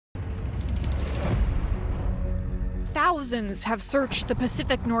Thousands have searched the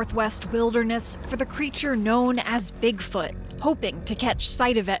Pacific Northwest wilderness for the creature known as Bigfoot, hoping to catch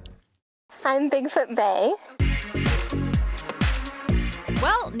sight of it. I'm Bigfoot Bae.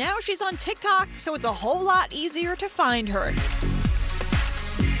 Well, now she's on TikTok, so it's a whole lot easier to find her.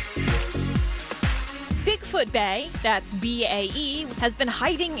 Bigfoot Bae, that's B-A-E, has been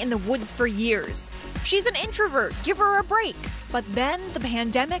hiding in the woods for years. She's an introvert, give her a break. But then the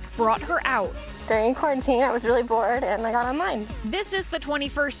pandemic brought her out. During quarantine, I was really bored and I got online. This is the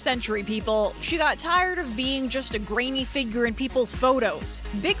 21st century, people. She got tired of being just a grainy figure in people's photos.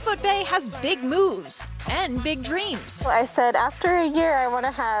 Bigfoot Bae has big moves and big dreams. I said after a year, I want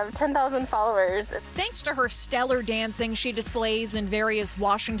to have 10,000 followers. Thanks to her stellar dancing she displays in various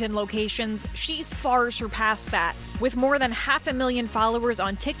Washington locations, she's far surpassed that. With more than 500,000 followers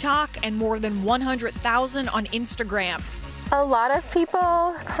on TikTok and more than 100,000 on Instagram. A lot of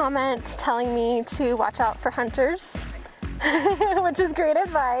people comment telling me to watch out for hunters, which is great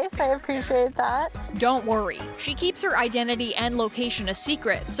advice. I appreciate that. Don't worry, she keeps her identity and location a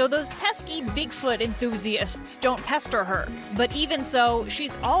secret, so those pesky Bigfoot enthusiasts don't pester her. But even so,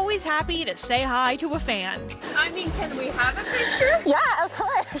 she's always happy to say hi to a fan. I mean, can we have a picture? Yeah, of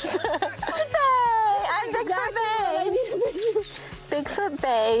course. Bae! I'm Bigfoot Bae! Bigfoot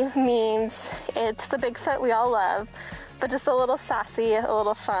Bae means it's the Bigfoot we all love, but just a little sassy, a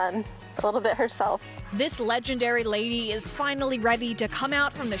little fun, a little bit herself. This legendary lady is finally ready to come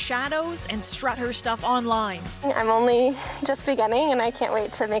out from the shadows and strut her stuff online. I'm only just beginning and I can't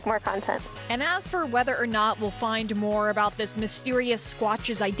wait to make more content. And as for whether or not we'll find more about this mysterious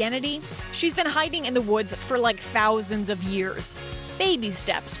Squatch's identity, she's been hiding in the woods for like thousands of years. Baby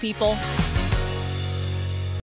steps, people.